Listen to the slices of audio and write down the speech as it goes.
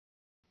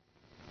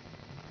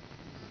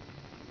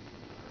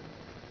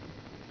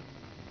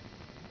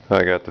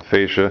I got the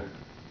fascia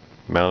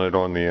mounted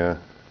on the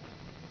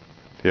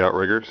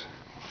outriggers.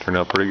 Turned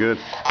out pretty good.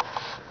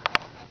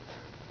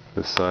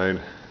 This side,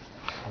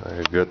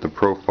 I got the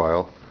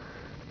profile.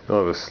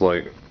 It'll have a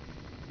slight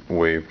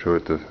wave to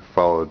it to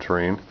follow the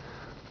terrain.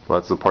 Well,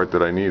 that's the part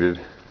that I needed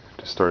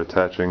to start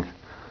attaching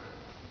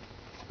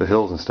the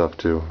hills and stuff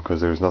to, because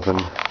there's nothing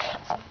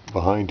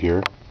behind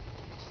here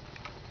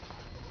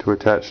to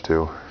attach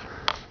to.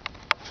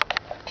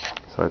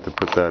 So I have to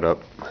put that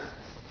up.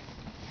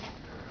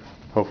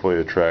 Hopefully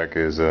the track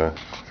is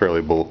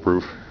fairly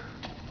bulletproof.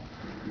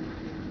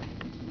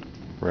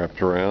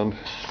 Wrapped around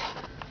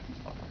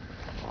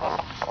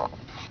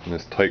in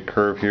this tight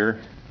curve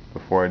here.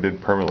 Before I did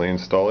permanently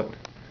install it,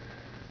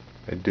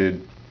 I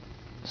did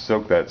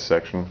soak that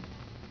section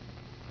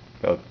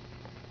about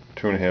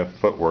 2.5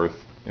 foot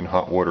worth in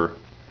hot water,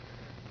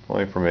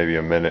 only for maybe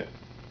a minute,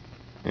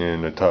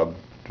 in a tub.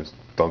 Just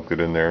dunked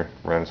it in there,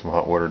 ran some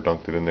hot water,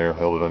 dunked it in there,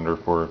 held it under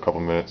for a couple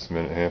minutes, a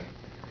minute and a half,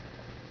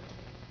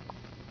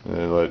 and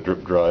then let it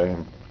drip dry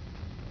and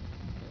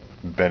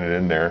bent it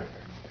in there.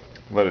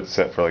 Let it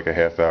set for like a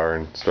half hour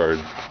and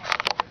started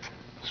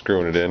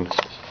screwing it in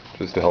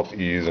just to help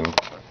ease and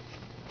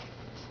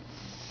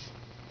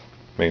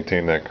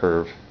maintain that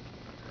curve.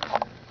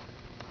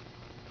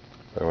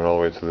 I went all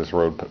the way to this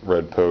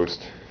red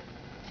post.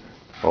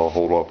 I'll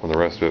hold off on the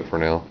rest of it for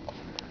now.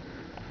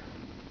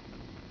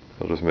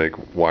 I'll just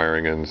make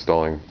wiring and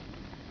installing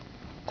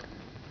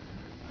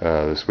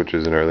the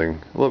switches and everything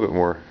a little bit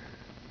more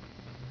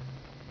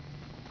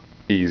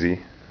easy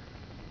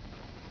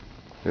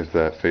if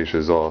that fascia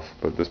is off,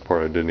 but this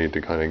part I did need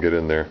to kind of get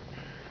in there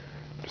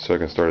just so I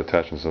can start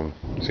attaching some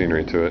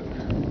scenery to it.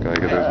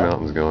 Gotta get those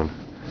mountains going.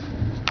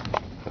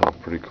 That looks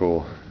pretty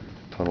cool.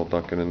 Tunnel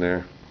dunking in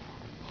there.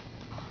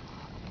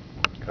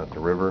 Got the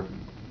river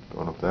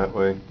going up that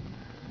way,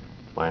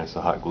 minus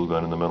the hot glue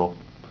gun in the middle.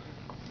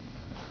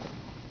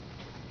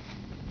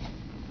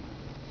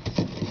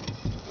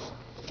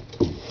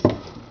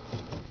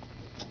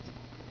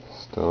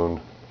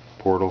 Stone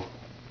portal.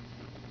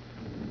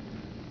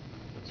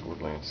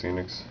 Woodland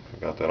Scenics. I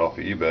got that off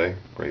of eBay.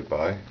 Great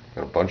buy.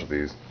 Got a bunch of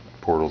these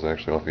portals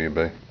actually off of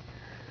eBay.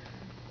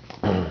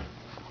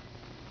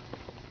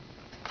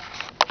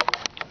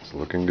 It's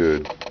looking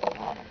good.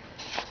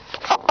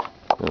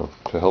 Now,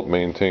 to help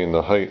maintain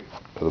the height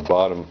of the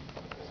bottom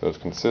so it's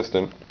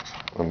consistent,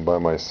 I'm by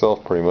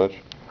myself pretty much.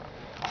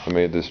 I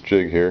made this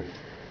jig here.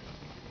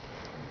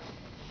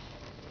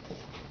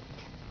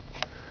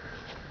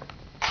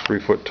 3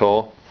 foot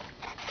tall,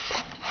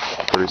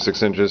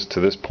 36 inches to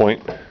this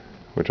point,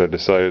 which I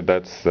decided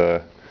that's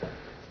the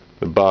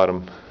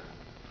bottom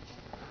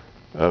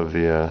of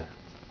the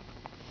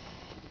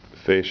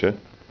fascia.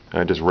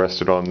 I just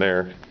rested on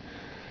there.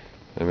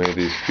 I made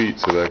these feet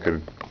so that I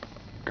could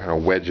kind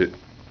of wedge it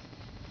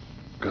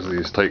because of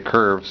these tight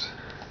curves.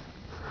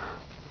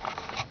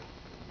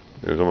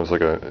 There's almost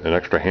like an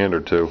extra hand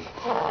or two.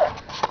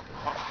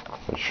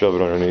 I'd shove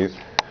it underneath,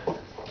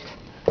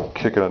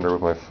 kick it under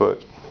with my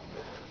foot,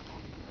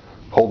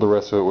 hold the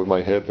rest of it with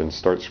my hip, and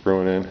start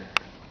screwing in.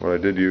 What I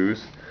did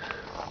use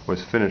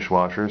was finish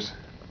washers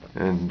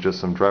and just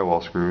some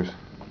drywall screws.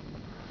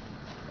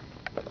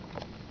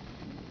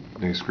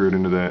 They screwed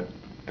into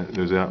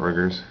those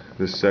outriggers.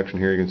 This section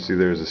here, you can see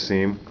there's a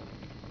seam.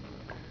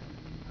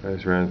 I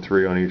just ran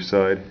 3 on each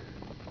side.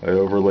 I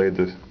overlaid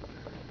the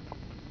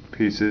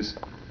pieces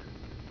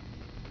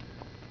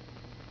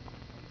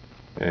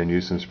and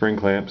used some spring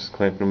clamps,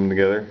 clamping them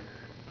together.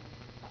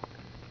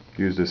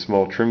 Used a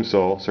small trim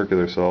saw,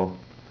 circular saw,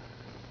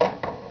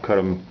 cut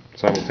them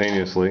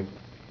simultaneously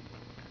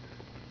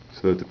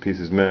so that the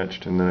pieces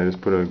matched, and then I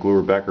just put a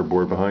gluer backer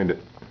board behind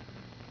it.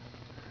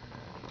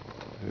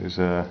 These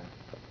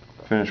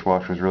finish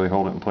washers really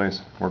hold it in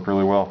place, work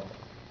really well.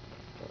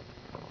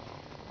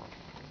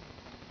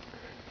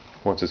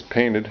 Once it's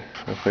painted,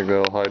 I think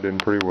that'll hide in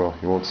pretty well.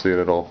 You won't see it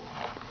at all.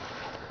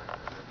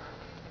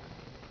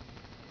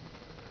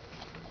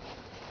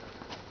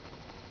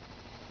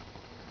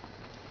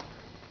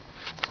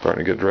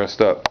 Starting to get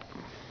dressed up.